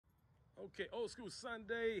Okay, old school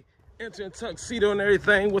Sunday, entering tuxedo and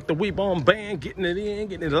everything with the WeeBone band, getting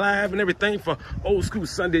it live and everything for old school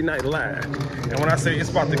Sunday night live. And when I say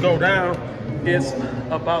it's about to go down, it's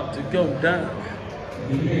about to go down.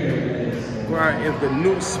 Right in the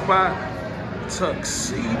new spot,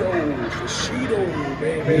 tuxedo,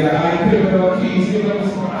 baby.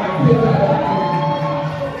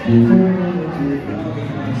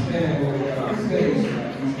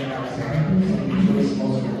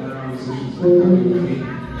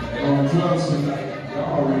 On drums tonight,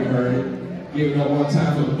 y'all already heard it. Give it up one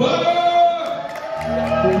time for the Bud!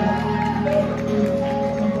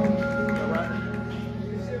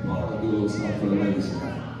 I'll do a little something for the ladies.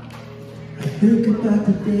 I think about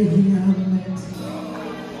the day I met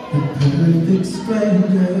a perfect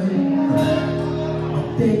stranger. I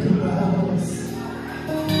think about us.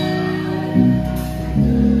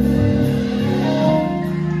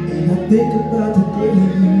 And I think about the day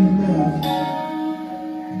you left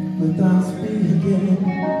without speaking.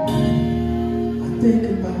 I think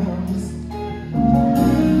about us.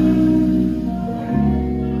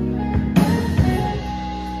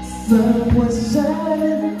 Sun was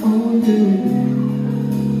shining on you.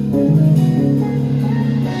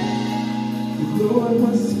 The Lord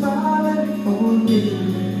was smiling on you.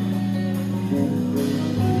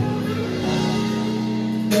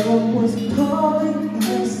 Love was calling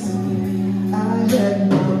us. I had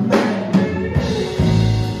my mind.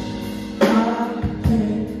 I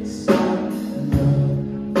can't stop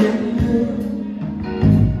loving you.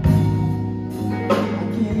 I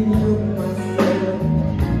can't help myself.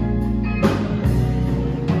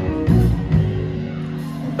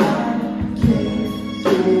 I can't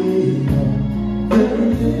stay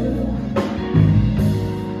loving you.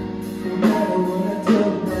 No matter what I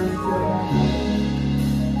tell myself.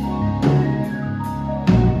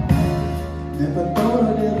 Never thought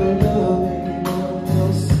I'd ever love anyone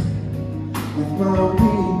else with my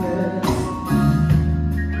weakness.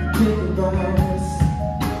 I think about us.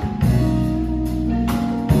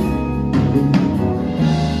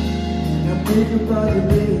 And I think about the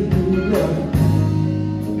day you left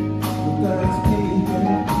without speaking.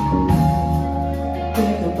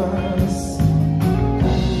 Think about us.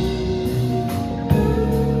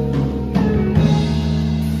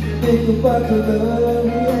 Think about the love we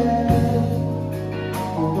had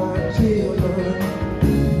for our children.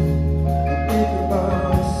 I think about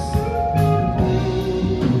us.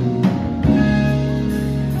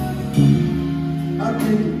 I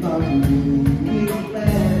think about you, big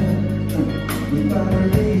man, without a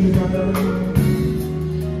reason.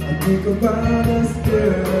 I think about us,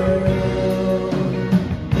 girl.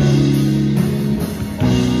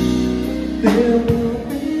 There will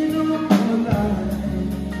be no more life.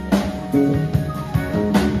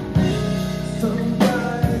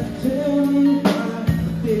 Somebody tell me why I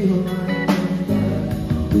feel like that.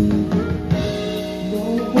 No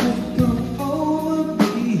one come over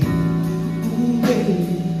me. Ooh,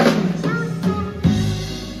 baby,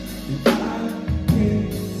 if I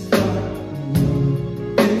can't stop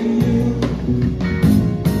loving you,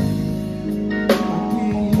 I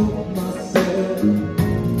can't help myself.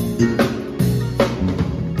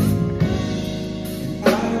 I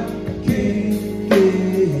can't get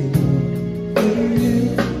over you.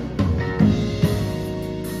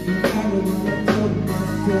 No matter what I tell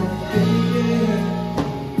myself, baby,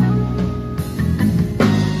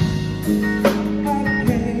 I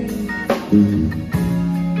can't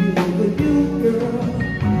get over you, girl.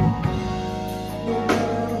 No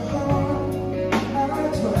matter how hard I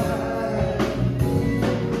try,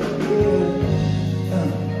 yeah,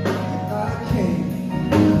 I can't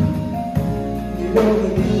get over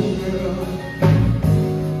you, girl.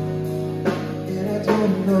 And I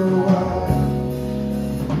don't know why.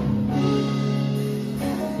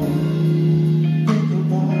 Think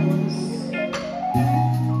about us.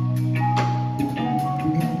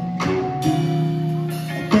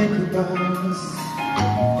 Think about us.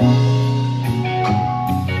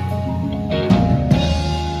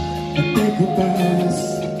 Think about us.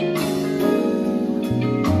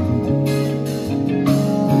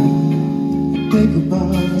 Think about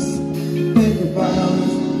us. Think about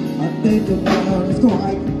us. I think about us. Go on,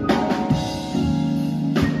 Ike.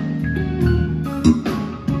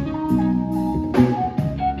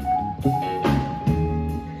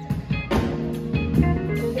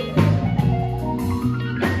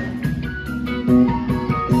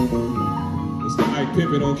 It's the Ike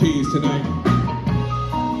Pimpin' on keys tonight.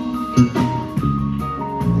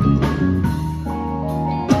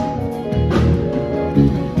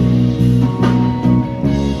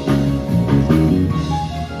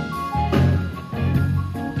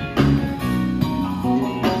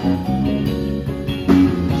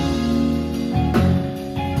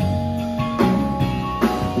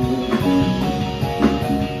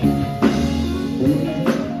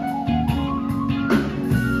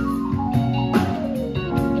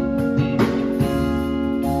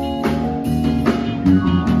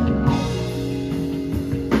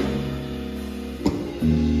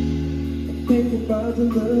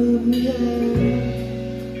 about the love we had.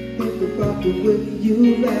 Think about the way you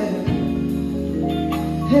laugh.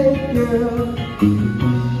 Hey girl,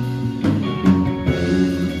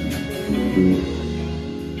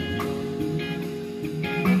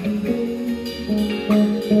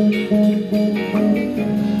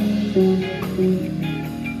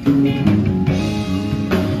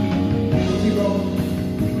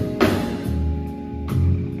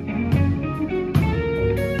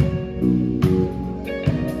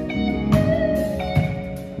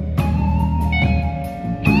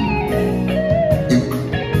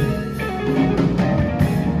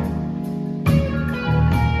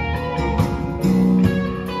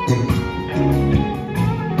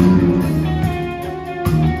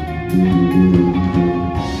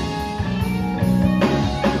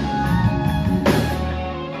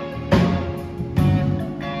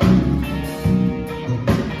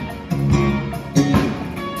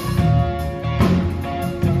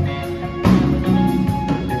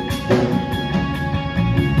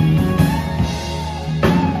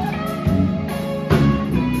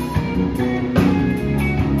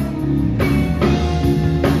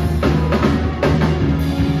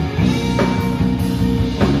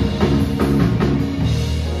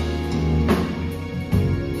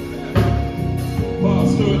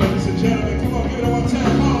 ladies and gentlemen, come on, give it up one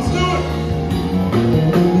time. Paul Stewart.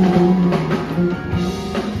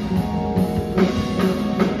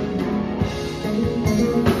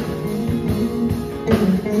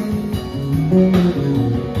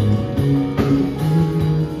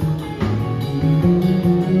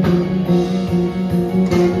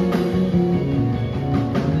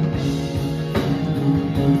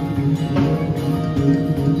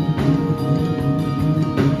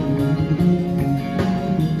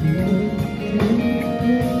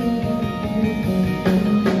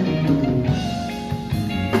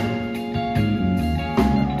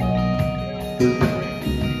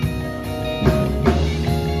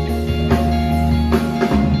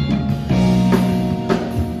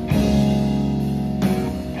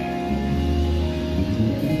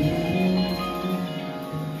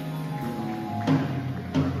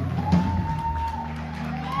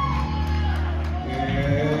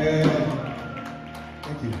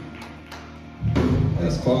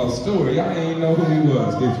 That's Paul Stewart. Y'all ain't know who he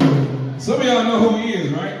was, did you? Some of y'all know who he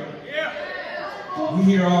is, right? Yeah. We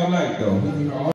here all night, though. We here all